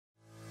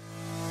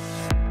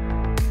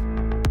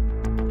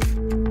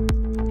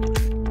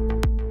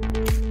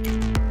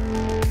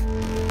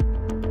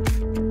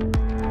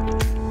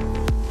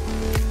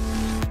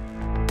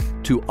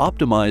To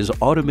optimize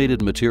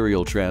automated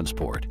material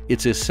transport,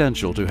 it's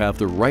essential to have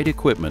the right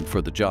equipment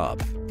for the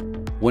job.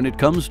 When it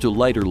comes to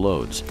lighter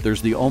loads,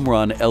 there's the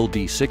OMRON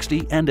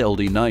LD60 and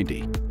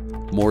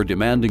LD90. More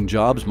demanding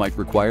jobs might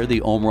require the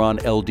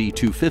OMRON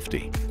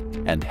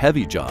LD250, and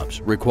heavy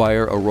jobs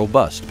require a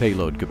robust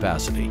payload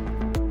capacity.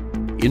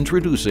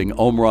 Introducing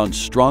OMRON's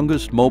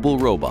strongest mobile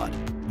robot,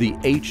 the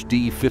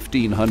HD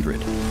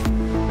 1500.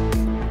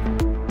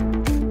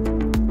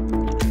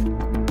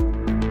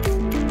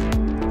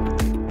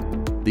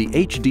 The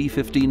HD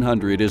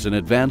 1500 is an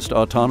advanced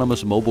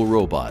autonomous mobile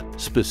robot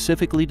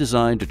specifically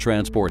designed to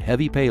transport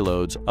heavy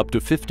payloads up to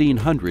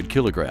 1,500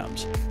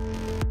 kilograms.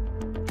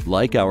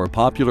 Like our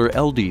popular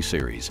LD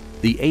series,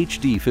 the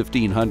HD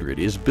 1500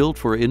 is built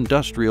for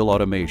industrial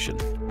automation.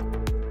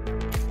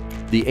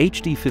 The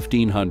HD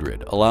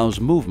 1500 allows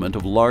movement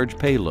of large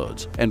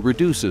payloads and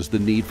reduces the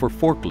need for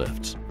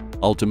forklifts,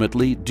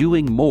 ultimately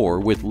doing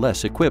more with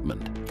less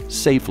equipment,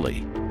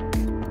 safely.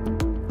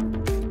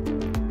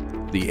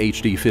 The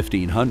HD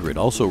 1500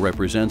 also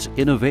represents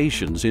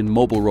innovations in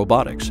mobile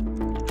robotics.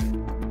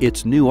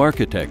 Its new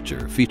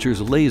architecture features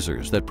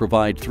lasers that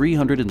provide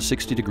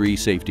 360-degree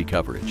safety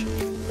coverage,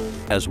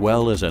 as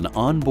well as an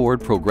onboard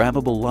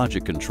programmable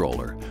logic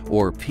controller,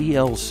 or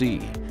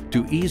PLC,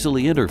 to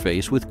easily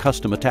interface with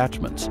custom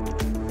attachments.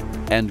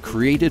 And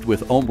created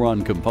with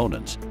OMRON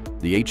components,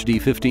 the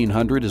HD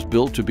 1500 is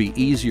built to be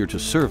easier to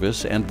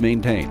service and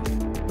maintain.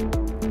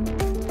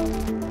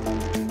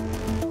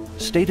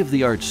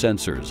 State-of-the-art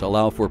sensors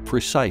allow for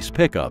precise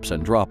pickups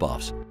and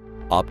drop-offs.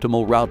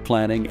 Optimal route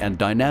planning and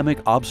dynamic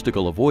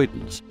obstacle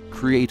avoidance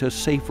create a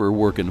safer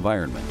work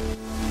environment.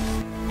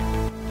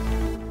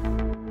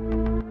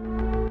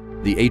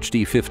 The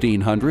HD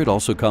 1500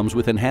 also comes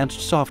with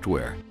enhanced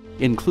software,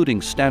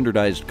 including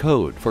standardized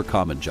code for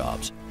common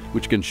jobs,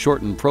 which can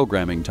shorten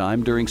programming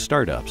time during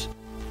startups.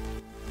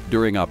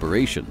 During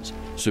operations,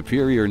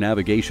 superior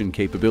navigation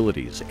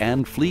capabilities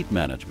and fleet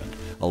management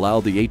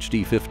allow the HD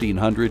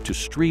 1500 to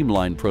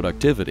streamline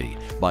productivity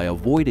by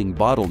avoiding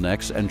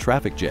bottlenecks and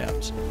traffic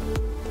jams.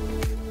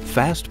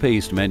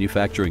 Fast-paced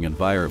manufacturing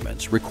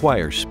environments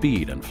require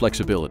speed and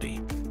flexibility.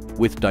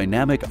 With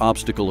dynamic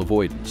obstacle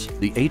avoidance,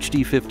 the HD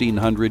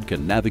 1500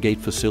 can navigate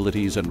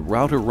facilities and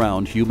route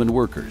around human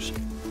workers,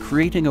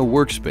 creating a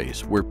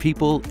workspace where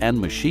people and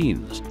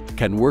machines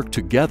can work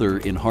together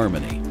in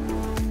harmony.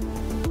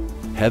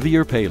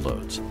 Heavier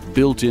payloads,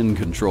 built-in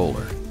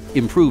controller,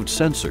 improved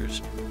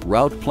sensors,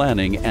 route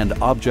planning and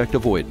object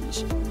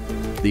avoidance.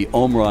 The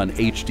OMRON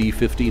HD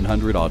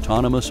 1500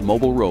 autonomous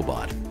mobile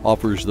robot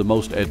offers the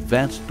most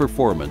advanced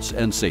performance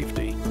and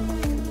safety.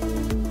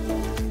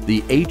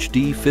 The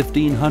HD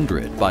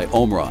 1500 by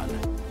OMRON,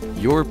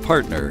 your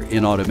partner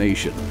in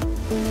automation.